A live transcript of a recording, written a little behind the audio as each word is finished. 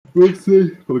We'll see.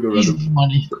 Probably go Easy random.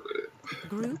 money.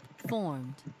 Group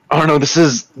formed. Oh no, this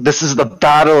is the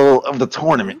battle of the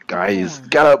tournament, guys.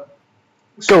 Gotta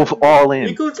go all in.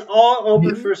 We could all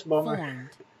open first bomber. Formed.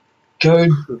 Go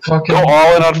fucking. Go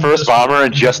all in on first bomber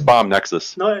and just bomb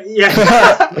Nexus. No,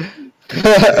 yeah.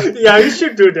 Yeah, you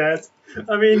should do that.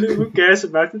 I mean, who cares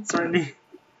about it, Tourney?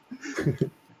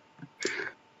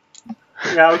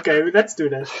 Yeah, okay, let's do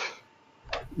that.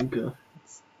 Okay.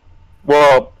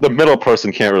 Well, the middle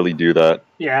person can't really do that.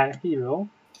 Yeah, he will.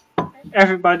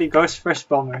 Everybody goes first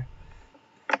bomber.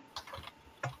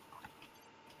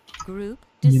 Group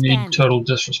You need disbanded. total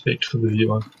disrespect for the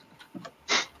viewer.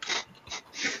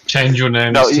 Change your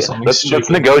names No, to something let's stupid.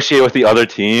 negotiate with the other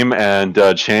team and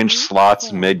change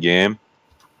slots mid-game.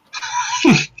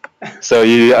 So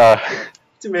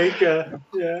To make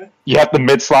yeah. you have the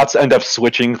mid slots end up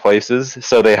switching places,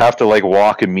 so they have to like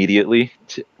walk immediately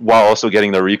while also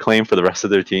getting the reclaim for the rest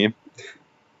of their team.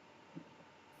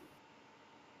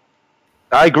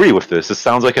 I agree with this. This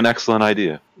sounds like an excellent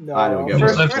idea. No, I don't get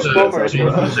first, it. first bomber is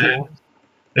Yeah. cool.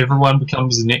 Everyone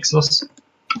becomes a Nexus.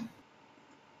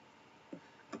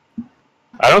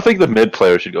 I don't think the mid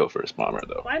player should go first bomber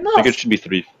though. Why I not? think it should be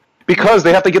 3. Because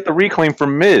they have to get the reclaim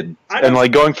from mid, I and don't-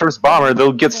 like going first bomber,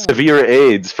 they'll get severe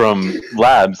aids from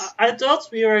labs. I thought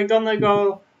we were gonna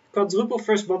go quadruple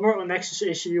first bomber on Nexus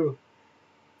ACU.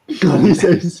 God, he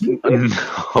says.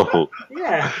 No.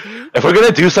 Yeah. If we're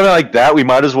gonna do something like that, we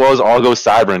might as well all go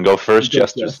cyber and go first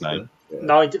Jester Snipe. Yeah.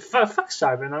 No, fuck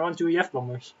Cyber, and I want UEF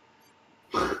bombers.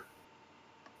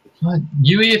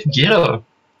 UEF Ghetto.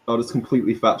 I'll just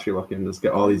completely factory lock him and just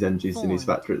get all these energies in his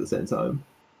factory at the same time.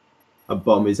 And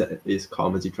bomb his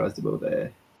calm as he tries to build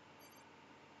A.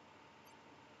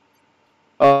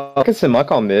 I can send my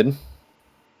call mid.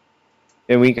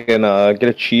 And we can get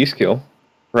a cheese kill,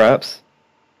 perhaps.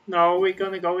 No, we're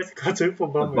gonna go with quadruple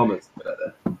bomber. Bomber's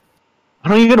better. I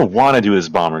don't even want to do this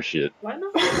bomber shit. Why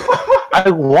not? I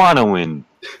want to win.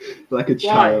 Like a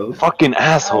child. Fucking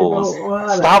assholes. I don't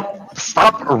wanna.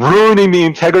 Stop ruining the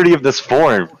integrity of this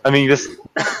form. I mean, this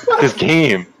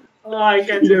game. Oh, I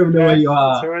can't You don't know where you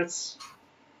are. Turrets.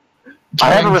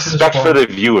 I have a respect for the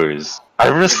viewers. I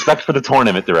have a respect for the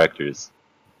tournament directors.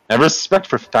 I have respect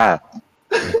for Fat.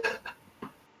 I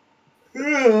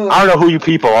don't know who you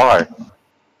people are.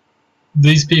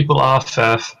 These people are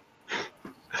faff.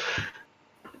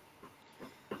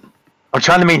 I'm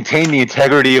trying to maintain the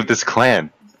integrity of this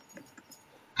clan.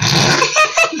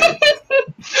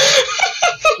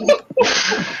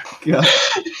 God.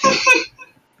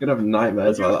 Gonna have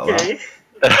nightmares about that Okay.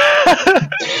 laugh.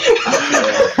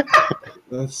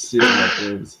 That's shit in my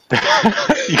dreams.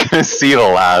 You're gonna see the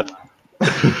laugh.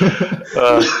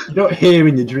 You don't hear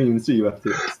in your dreams, do you, after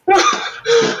this?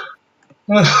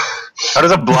 How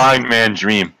does a blind man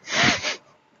dream?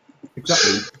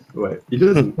 Exactly. Wait, he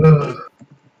doesn't. Okay,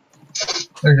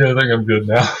 I think I'm good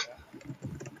now.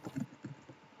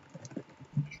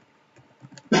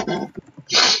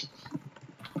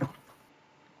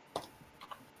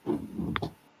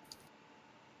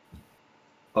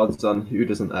 Odds on who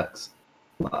doesn't X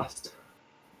last.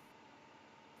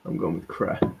 I'm going with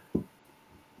Cray.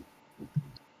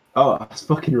 Oh, that's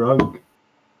fucking wrong.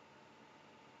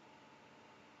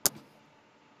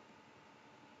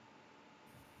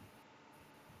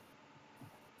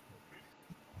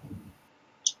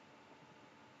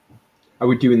 Are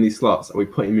we doing these slots? Are we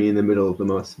putting me in the middle of the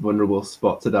most vulnerable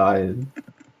spot to die in?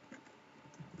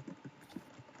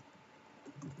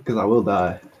 Because I will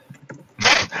die.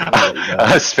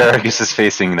 Asparagus is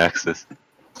facing Nexus.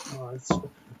 Oh,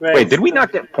 Wait, did we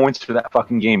not get points for that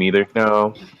fucking game either?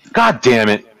 No. God damn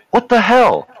it! What the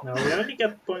hell? No, we only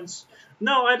get points.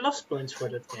 No, I lost points for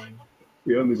that game.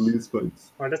 We only lose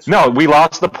points. Oh, that's No, we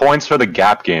lost the points for the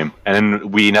gap game,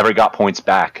 and we never got points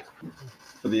back.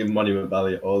 For the Monument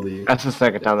Valley, all the... That's the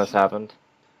second time that's happened.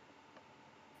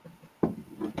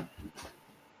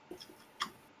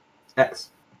 X.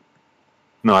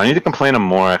 No, I need to complain on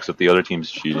Morax if the other team's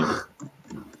cheating.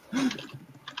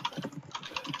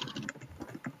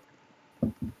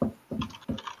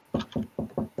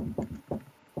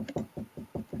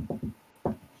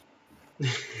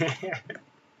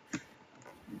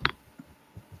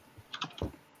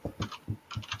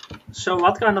 So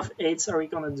what kind of aids are we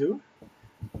gonna do?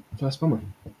 First bomber.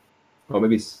 Or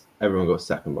maybe everyone goes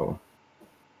second bomber.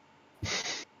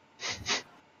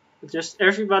 Just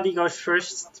everybody goes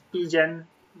first P-Gen,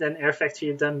 then Air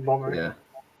Factory, then Bomber. Yeah.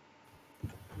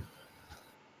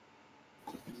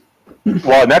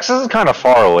 Well, Nexus is kind of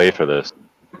far away for this.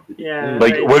 Yeah.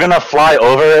 Like, wait, we're gonna fly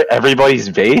over everybody's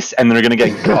base, and they're gonna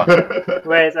get got.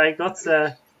 wait, I got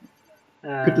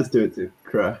Could just do it too.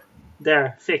 Cry.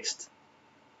 there fixed.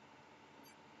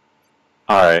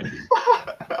 Alright.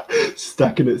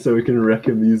 Stacking it so we can wreck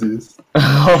him easiest.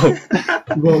 Oh,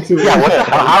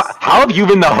 Yeah, how have you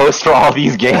been the host for all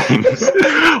these games?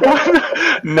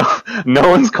 no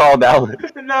one's called out.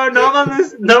 No,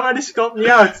 nobody's called me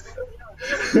out.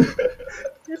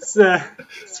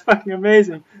 It's fucking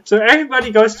amazing. So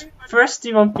everybody goes first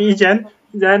team on P-Gen,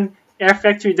 then Air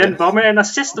Factory, then Bomber, and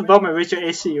assist the Bomber with your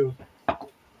ACU.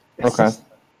 okay.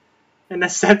 And then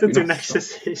send it to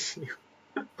Nexus ACU.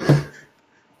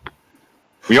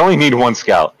 We only need one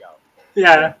scout.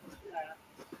 Yeah.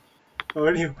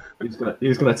 Only,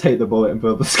 He's gonna take the bullet and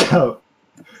build the scout.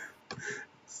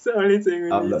 it's the only thing we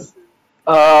need.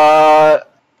 I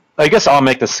guess I'll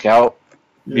make the scout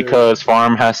Yeah. because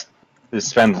Farm has to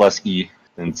spend less E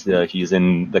since he's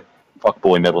in the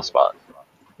fuckboy middle spot.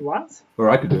 What? Or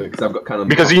I could do it because I've got cannon.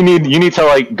 Because you need to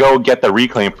like go get the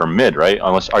reclaim from mid, right?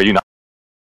 Unless are you not?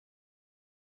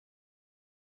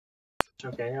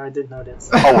 Okay, I didn't know that.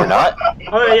 Oh, we're not.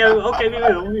 Oh yeah, okay,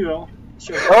 we will.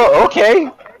 Sure. Oh, okay.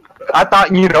 I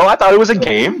thought it was a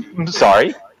game. I'm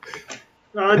sorry.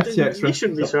 You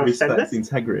shouldn't be so offended.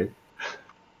 Integrity.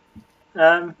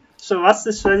 So what's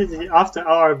the strategy after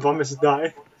our bombers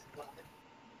die?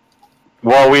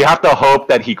 Well, we have to hope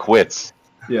that he quits.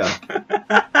 Yeah.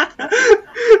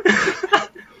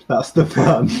 That's the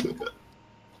plan.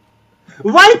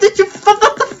 Why did you?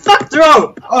 What the fuck,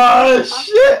 bro? Oh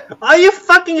shit! Are you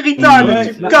fucking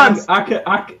retarded? You cunt!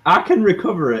 I can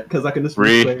recover it because I can just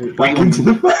Re- replay it back into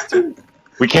the factory.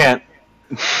 We can't.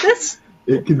 That's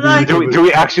It can be Like- recovered. Do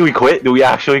we actually quit? Do we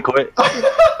actually quit?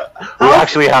 We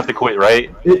actually have to quit,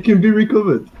 right? It can be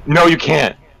recovered. No, you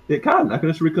can't. It can. I can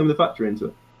just reclaim the factory into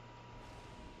it.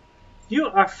 you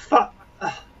are fuck.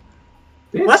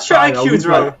 It's What's your fine, I'll IQ, lose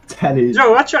Dro? like 10 each.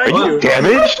 Joe, what's your Are you IQ?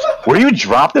 damaged? Were you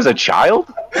dropped as a child?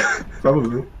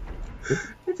 Probably.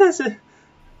 It doesn't.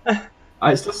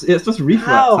 It's just reflex.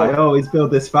 How? I always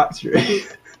build this factory.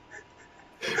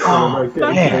 Oh, okay.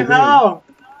 man. How?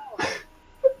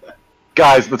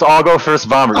 Guys, let's all go first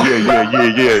bomber.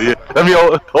 Yeah. Let me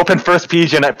open first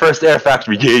pigeon at first air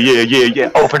factory.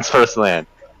 Yeah. Opens first land.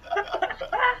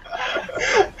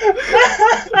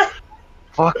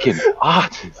 Fucking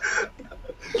artist.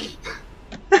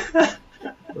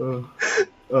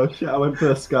 Oh shit! I went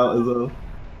for a scout as well.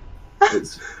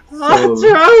 It's Oh, so.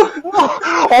 Joe!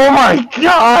 Oh my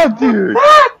god, dude.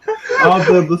 I'll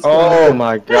build the scout. Oh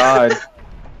my god.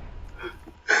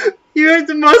 You're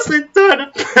the most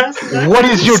retarded person. What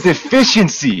is your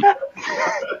deficiency?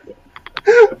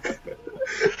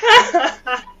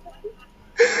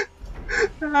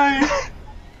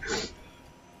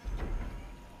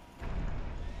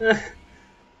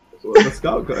 Well, the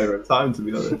scout got here in time, to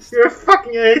be honest. You're a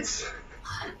fucking AIDS.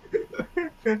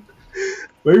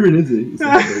 Where even is he? He's in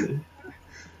the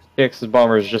Yeah, 'cause the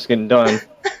bomber is just getting done.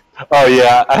 Oh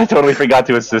yeah, I totally forgot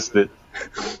to assist it.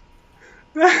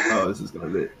 Oh, this is gonna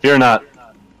be. Fear not.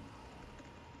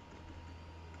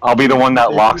 I'll be the one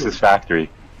that locks his factory.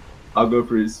 I'll go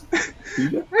for his.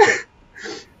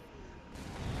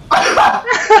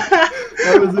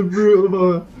 That was a brutal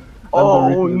moment.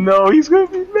 Oh no, he's gonna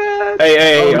be mad.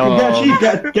 Hey,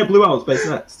 Get blue owls base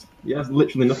next. He has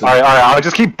literally nothing. Alright, I'll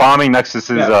just keep bombing next to his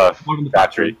One in the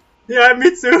factory. Yeah,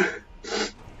 me too.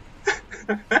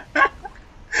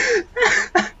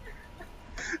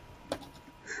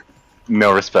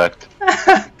 No respect.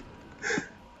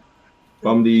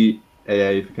 Bomb the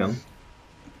AA if you can.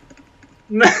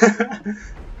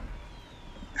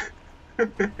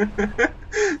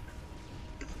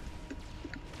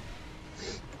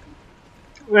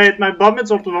 Wait, my bomb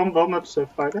is up to one bomb up so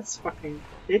far. That's fucking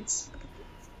hits.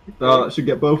 Oh, that should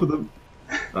get both of them.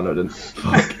 Oh no, it didn't.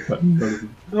 Fuck.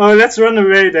 Oh, let's run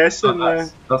away, Des.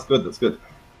 And That's good, that's good.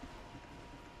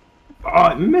 Oh,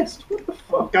 it missed. What the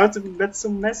fuck? go to bed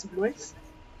some mess, boys.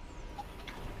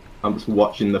 I'm just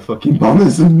watching the fucking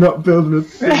bombers and not building a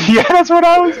thing. Yeah, that's what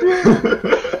I was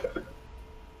doing.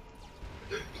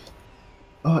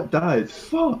 Oh, it died.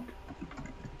 Fuck.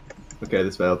 Okay,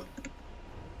 this failed.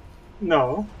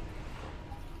 No.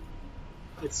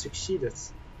 It succeeded.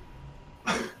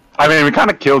 I mean, we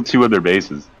kind of killed two of their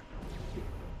bases.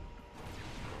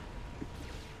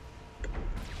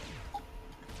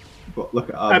 But look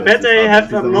at I bet they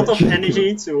have a lot of energy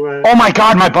energy. to. Oh my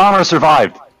god, my bomber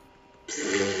survived.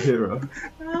 Hero.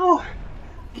 Ow.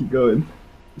 Keep going.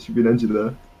 There should be an engine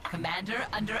there. Commander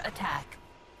under attack.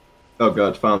 Oh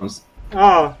god, farms.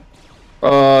 Oh,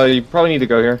 you probably need to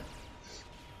go here.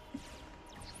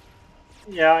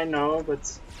 yeah, I know,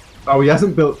 but Oh, he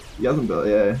hasn't built. Yeah.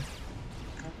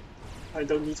 I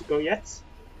don't need to go yet.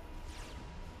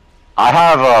 I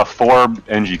have 4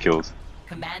 NG kills.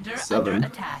 Commander 7. under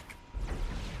attack.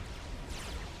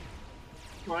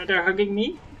 Why they're hugging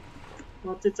me?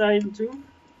 What did I do?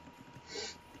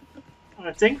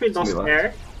 I think we lost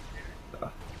air.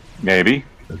 Maybe.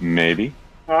 Maybe.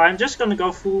 I'm just gonna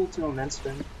go full to immense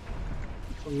then.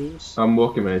 For memes. I'm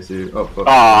walking my AC. Oh, fuck.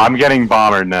 Oh, I'm getting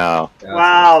bombered now. Yeah,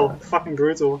 Wow, fucking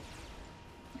brutal.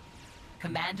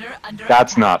 Commander under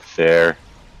That's attack. not fair.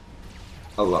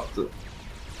 I loved it.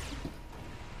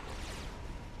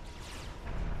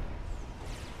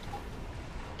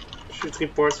 Should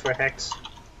report for hacks.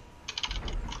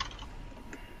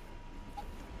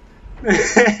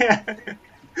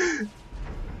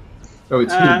 Oh,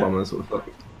 it's two Uh, bombers. What the fuck?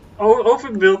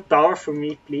 Overbuild tower for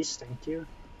me, please, thank you.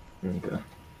 Okay.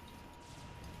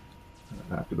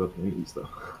 I have to build these though.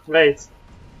 Wait.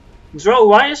 Dro,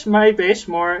 why is my base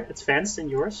more advanced than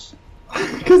yours?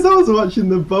 Because I was watching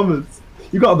the bombers.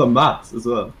 You got the maps as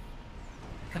well.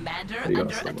 Commander You got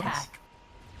under so much. attack.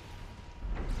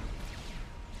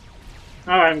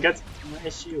 Oh, I'm getting my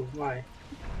issue. Why?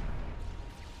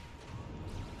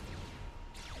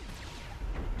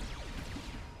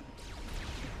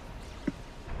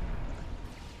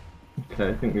 Okay,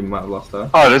 I think we might have lost her.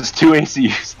 Oh, there's 2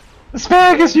 ACUs.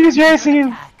 Asparagus, use your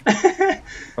ACU!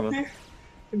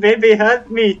 Baby, help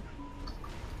me!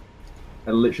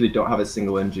 I literally don't have a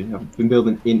single engine. I've been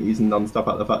building inties non-stop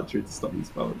at the factory to stop these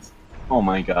bombers. Oh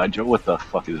my god, Joe, what the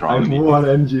fuck is I wrong have with you? one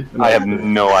engine. and I have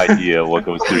no idea what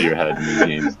goes through your head in these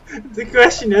games. The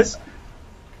question is,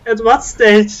 at what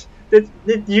stage did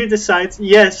you decide,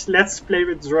 yes, let's play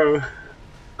with Dro?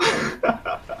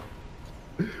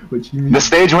 Which you mean? The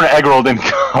stage when Eggroll didn't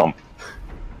come.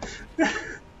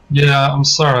 Yeah, I'm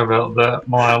sorry about that.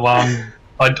 My alarm.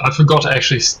 I forgot to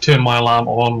actually turn my alarm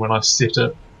on when I set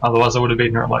it. Otherwise, I would have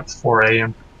been here at like 4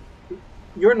 AM.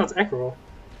 You're not aggro.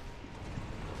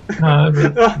 No,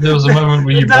 but there was a moment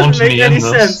where you It doesn't wanted make me any in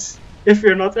this. sense if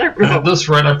you're not And at aggro. this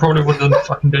rate, I probably would have done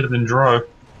fucking better than Dro.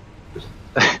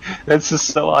 That's just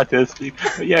so autistic.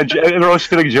 But yeah, Eggroll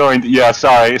should have joined. Yeah,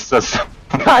 sorry, it's just...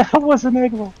 I wasn't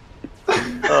Eggroll.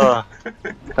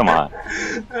 Come on.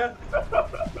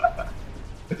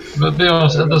 But be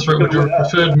honest, at this rate, would you have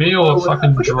preferred me or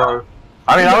fucking Dro?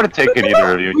 I mean, I would have taken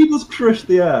either of you. We just crushed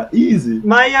the air. Easy.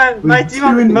 My With team two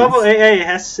of mobile innies. AA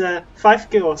has 5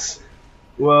 kills.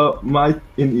 Well, my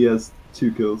intie has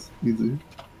 2 kills. Easy.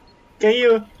 Can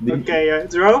you? The- Okay,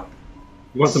 Dro.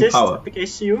 You want some Assist, power? pick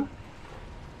ACU.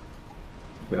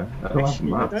 Yeah, I don't have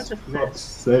Actually, maps. that's a For mess. fuck's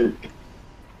sake.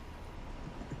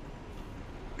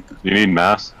 You need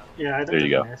mass? Yeah, I don't There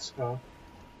you have go. mass, so.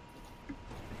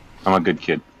 I'm a good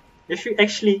kid. If you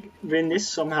actually win this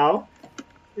somehow,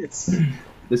 it's.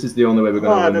 This is the only way we're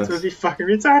gonna Oh, win that this. would be fucking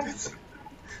retarded.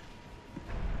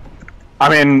 I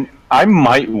mean, I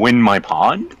might win my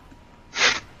pond.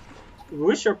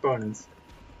 Who's your opponent?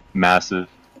 Massive.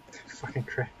 Fucking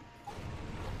crap.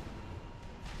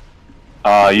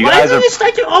 You Why guys did are... you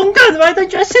start your own gun? Why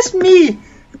don't you assist me?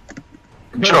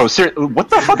 Joe, what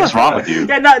the fuck is wrong with you?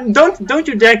 Yeah, no, don't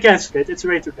you dare cancel it. It's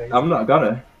way too late. I'm not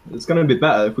gonna. It's gonna be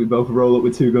better if we both roll up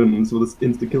with 2 guns. We'll just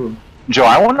insta kill them. Joe,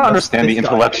 I want to understand the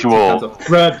intellectual...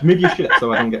 Brad, move your shit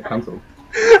so I don't get cancelled.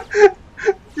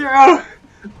 Zero.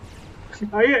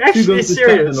 Are you 2 actually guns is better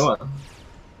serious? than 1.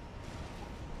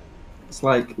 It's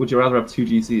like, would you rather have 2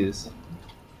 GCs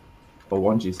or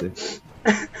 1 GC?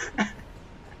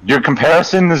 Your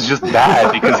comparison is just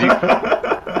bad because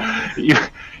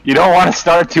you don't want to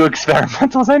start 2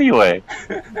 experimentals anyway.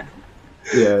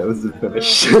 Yeah, it was a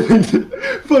finish.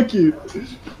 Fuck you.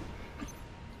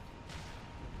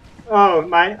 Oh,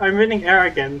 I'm winning air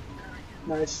again.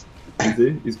 Nice. Is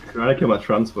he? He's trying to kill my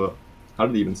transport. How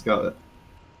did he even scout it?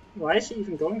 Why is he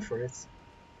even going for it?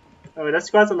 Oh, that's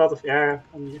quite a lot of air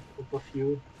on the above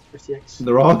you, 50x.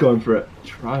 They're all going for it.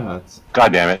 Tryhards.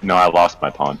 God damn it! No, I lost my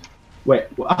pawn. Wait,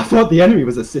 well, I thought the enemy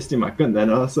was assisting my gun then.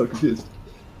 I was so confused.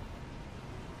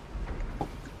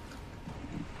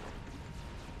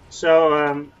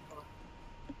 So,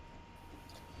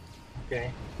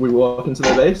 okay. We walk into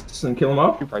their base and kill them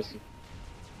off? Too pricey.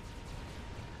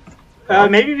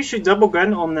 Maybe we should double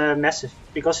gun on Massive,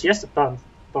 because he has the pond.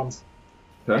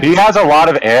 Okay. He has a lot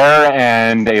of air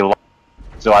and a lot,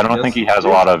 so I don't think he has a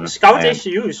lot of. Scout land.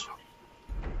 ACUs.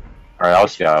 Alright, I'll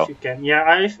If scout. you can. Yeah,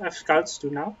 I have scouts too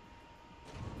now.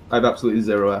 I have absolutely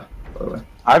 0 air, by the way.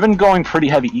 I've been going pretty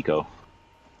heavy eco.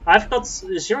 I've got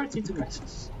 0 T2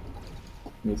 Nexus.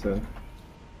 Me too.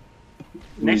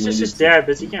 Nexus is there,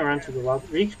 but he can run to the wild.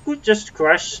 We could just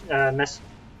crush the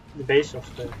base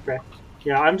of the crap.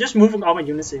 Yeah, I'm just moving all my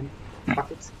units in.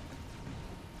 Fuck it.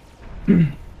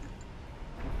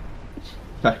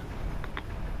 Okay.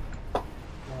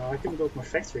 I can build more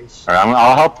factories. Alright,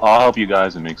 I'll help you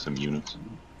guys and make some units.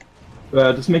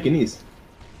 Just make it easy.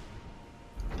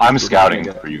 I'm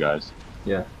scouting for you guys.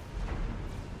 Yeah.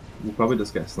 We'll probably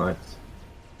just get sniped.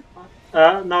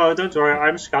 No, don't worry.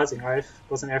 I'm scouting. I've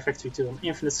got an air factory too.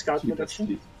 Infinite scout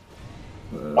production.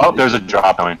 Oh, there's a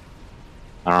drop going.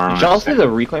 Did y'all see the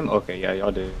reclaim? Okay, yeah,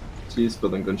 y'all did. She's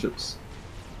building gunships.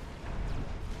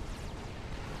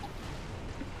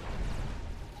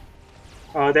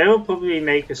 They will probably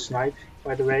make a snipe,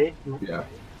 by the way. Yeah.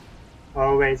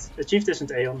 Oh wait, the chief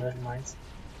isn't Aeon, never mind.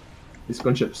 These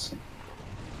gunships.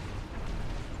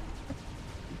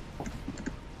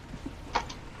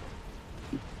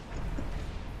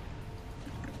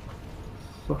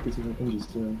 Fuck is my engines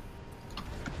doing?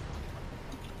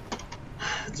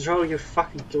 Joe, you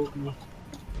fucking killed me.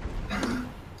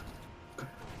 It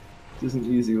isn't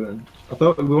easy win. I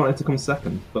thought we wanted to come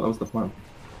second, but that was the plan.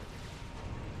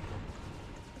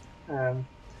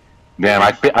 Damn,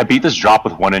 I beat this drop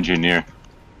with 1 engineer.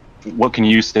 What can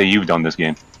you say you've done this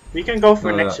game? We can go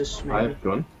for Nexus, maybe. I've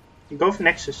gone. You go for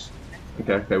Nexus.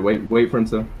 Okay, wait for him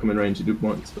to come in range. You do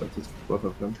want to expect us both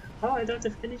of them. Oh, I don't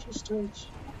have energy storage.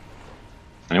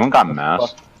 Anyone got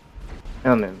mass?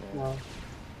 Oh, man. No.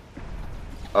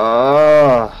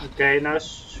 Okay. Okay, now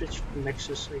switch to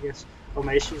Nexus, I guess. Oh,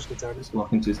 my issue is retarded. Just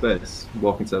walk into his base.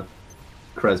 Walk into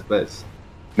Krez base.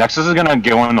 Nexus is gonna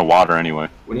go in the water anyway.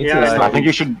 We need Yeah, to. I think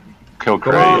you should kill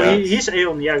Cray. Oh, Yeah, he's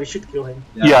Aeon. Yeah, we should kill him.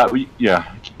 yeah.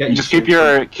 Just keep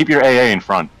your AA in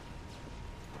front.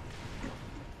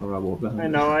 Alright, walk behind. I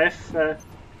know. I have.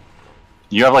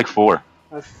 You have like 4.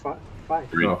 I have 5.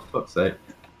 Oh, fuck's sake.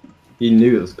 He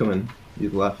knew it was coming. He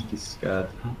left. He's scared.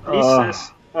 Please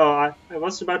says. Oh, I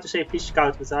was about to say please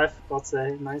scout, but I've got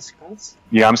 9 scouts.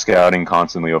 Yeah, I'm scouting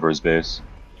constantly over his base.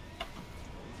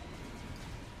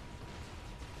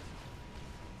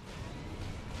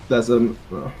 There's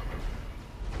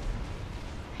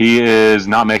He is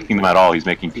not making them at all. He's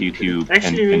making P2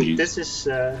 Actually, and Gs. this is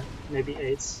maybe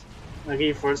 8.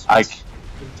 Reinforcements.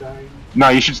 No,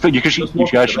 you should. You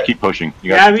guys should keep pushing.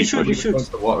 You guys Yeah, we keep should. pushing. We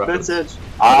should. But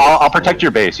I'll protect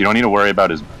your base. You don't need to worry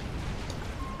about his.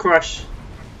 crush.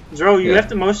 Dro, you have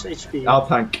the most HP. I'll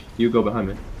tank. You go behind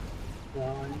me.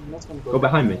 I'm not gonna go. Go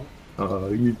behind me. Oh,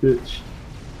 you bitch.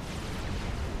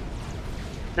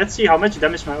 Let's see how much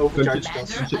damage my overcharge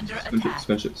does.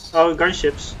 Gunships. Oh,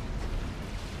 gunships.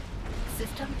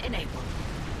 System enabled.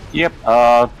 Yep.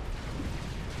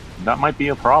 That might be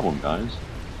a problem, guys.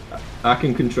 I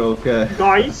can control care.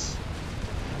 Guys.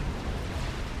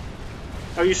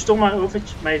 Oh, you stole my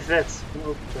my vet from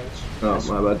overcharge. Oh,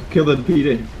 my bad. Kill the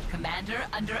PD. Commander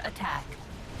under attack.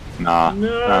 Nah. No.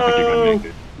 I don't think you're gonna make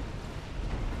it.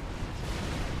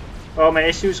 Oh, my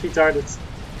issue is retarded.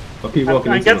 I'll keep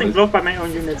walking. I'm getting blocked by my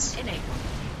own System units. enabled.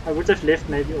 I would have lived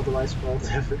maybe otherwise, but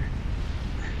whatever.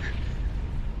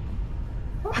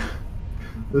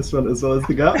 This one as well as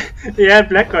the gap. Yeah,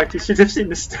 Blackheart, you should have seen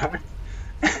the start.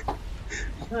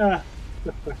 Ah,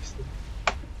 the fuck's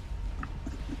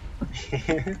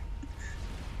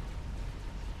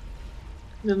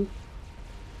that?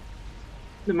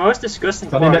 The most disgusting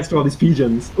Standing part. next to all these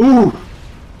pigeons. Ooh!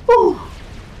 Ooh!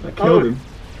 I killed him.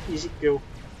 Easy kill.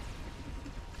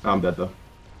 I'm dead though.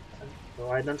 Oh,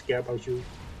 I don't care about you.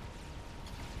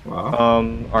 Wow.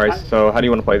 Alright, so how do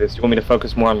you want to play this? Do you want me to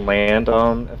focus more on land,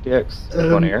 FDX?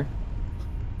 Or on air?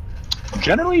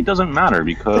 Generally, it doesn't matter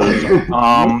because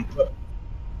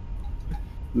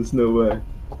There's no way.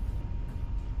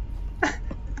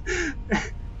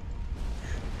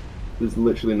 There's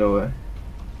literally no way.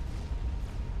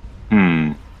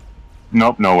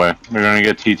 Nope, no way. We're gonna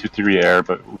get T23 air,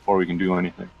 but before we can do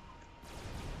anything.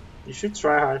 You should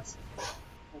try hard.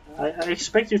 I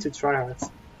expect you to try hard.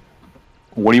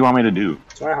 What do you want me to do?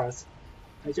 Try hard.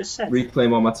 I just said.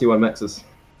 Reclaim all my T1 mexes.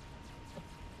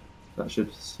 That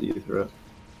should see you through it.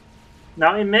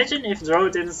 Now imagine if Dro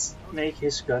didn't make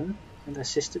his gun and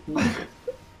assisted me.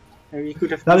 Maybe he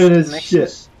could have That pushed is the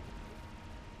Nexus.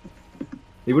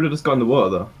 He would have just got in the water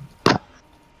though.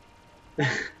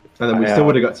 And then we still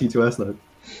would have got T2S though.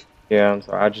 Yeah, I'm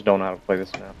sorry. I just don't know how to play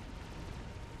this map.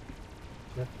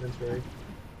 Yeah, that's right.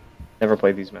 Never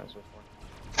played these maps before.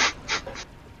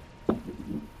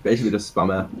 Basically just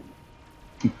spam air.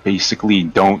 Basically,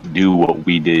 don't do what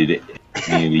we did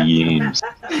in the games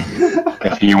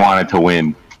if you wanted to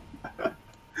win.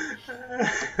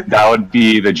 That would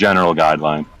be the general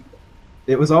guideline.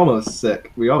 It was almost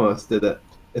sick. We almost did it.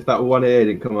 If that 1A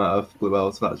didn't come out of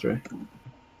Bluebell's factory.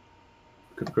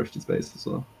 Could have crushed his base as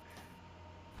well.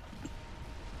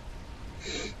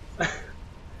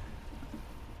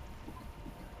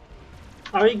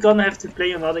 Are we gonna have to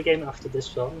play another game after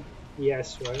this one?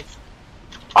 Yes, right?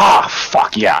 Ah,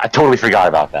 fuck yeah! I totally forgot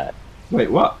about that. Wait,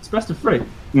 what? It's best of 3.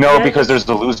 No, Yeah. because there's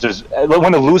the losers.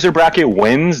 When the loser bracket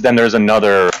wins, then there's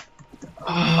another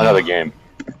game.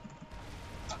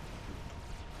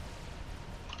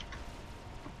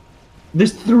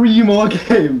 There's 3 more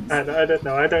games. I don't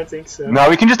know. I don't think so. No,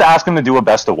 we can just ask them to do a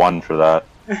best of 1 for that.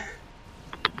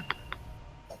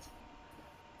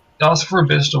 Ask for a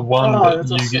best of 1, Oh, but that's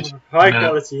you awesome. get. High you know,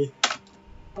 quality.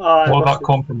 Oh, I what lost about it.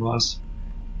 compromise?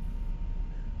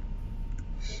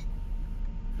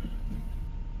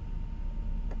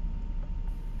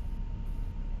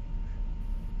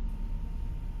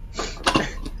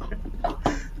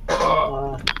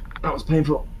 That was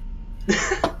painful.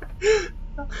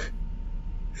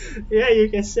 Yeah, you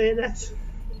can say that.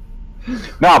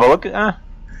 No, but look.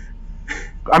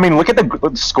 I mean, look at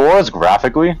the scores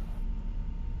graphically.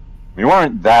 We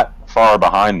weren't that far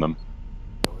behind them.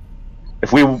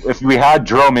 If we had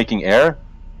Dro making air,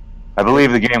 I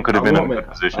believe the game could have been in a good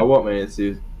position. I want my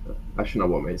ACU. I should not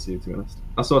want my ACU, to be honest.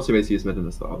 I saw 2 ACUs mid and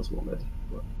I thought I was 1 mid.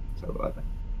 But terrible idea.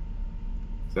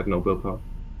 So I had no build power.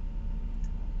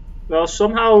 Well,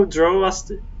 somehow Dro was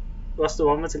the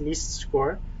one with the least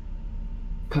score.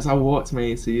 Because I walked my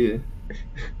ACU.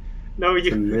 No,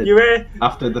 To mid. you were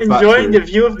After the enjoying factory. the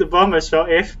view of the bombers while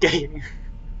AFKing.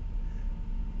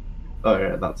 Oh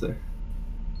yeah, that's it.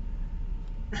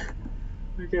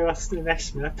 Okay, what's the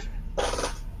next map?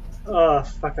 Oh,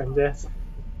 fuck, I'm dead.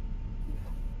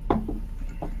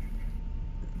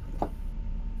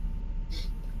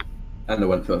 And I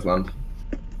went first land.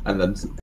 And then